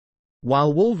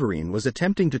While Wolverine was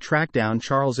attempting to track down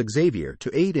Charles Xavier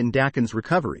to aid in Daken's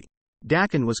recovery,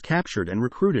 Daken was captured and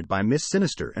recruited by Miss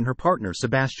Sinister and her partner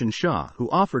Sebastian Shaw, who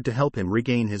offered to help him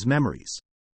regain his memories.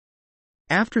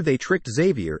 After they tricked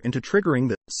Xavier into triggering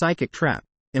the psychic trap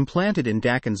implanted in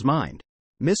Daken's mind,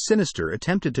 Miss Sinister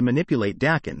attempted to manipulate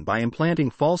Daken by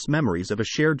implanting false memories of a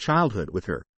shared childhood with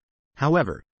her.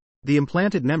 However, the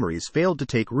implanted memories failed to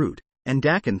take root, and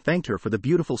Daken thanked her for the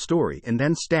beautiful story and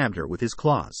then stabbed her with his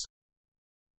claws.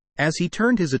 As he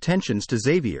turned his attentions to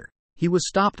Xavier, he was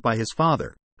stopped by his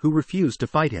father, who refused to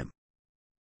fight him.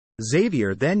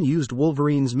 Xavier then used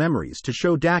Wolverine's memories to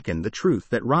show Daken the truth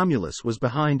that Romulus was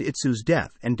behind Itsu's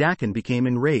death, and Daken became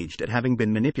enraged at having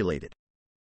been manipulated.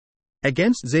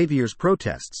 Against Xavier's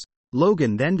protests,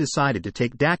 Logan then decided to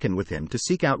take Daken with him to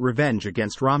seek out revenge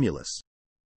against Romulus.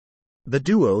 The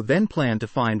duo then planned to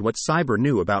find what Cyber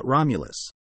knew about Romulus.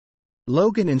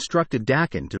 Logan instructed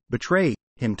Daken to betray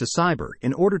him to Cyber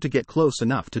in order to get close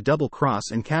enough to double-cross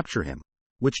and capture him,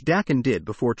 which Daken did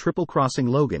before triple-crossing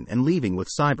Logan and leaving with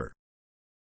Cyber.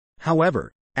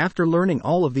 However, after learning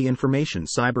all of the information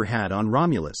Cyber had on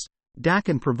Romulus,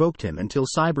 Daken provoked him until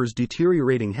Cyber's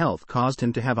deteriorating health caused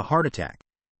him to have a heart attack,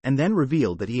 and then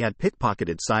revealed that he had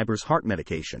pickpocketed Cyber's heart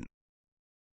medication.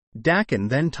 Daken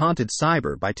then taunted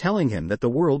Cyber by telling him that the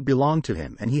world belonged to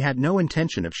him and he had no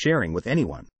intention of sharing with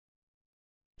anyone.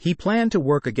 He planned to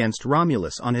work against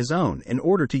Romulus on his own in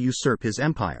order to usurp his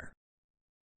empire.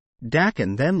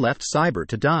 Daken then left Cyber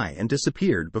to die and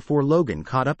disappeared before Logan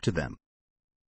caught up to them.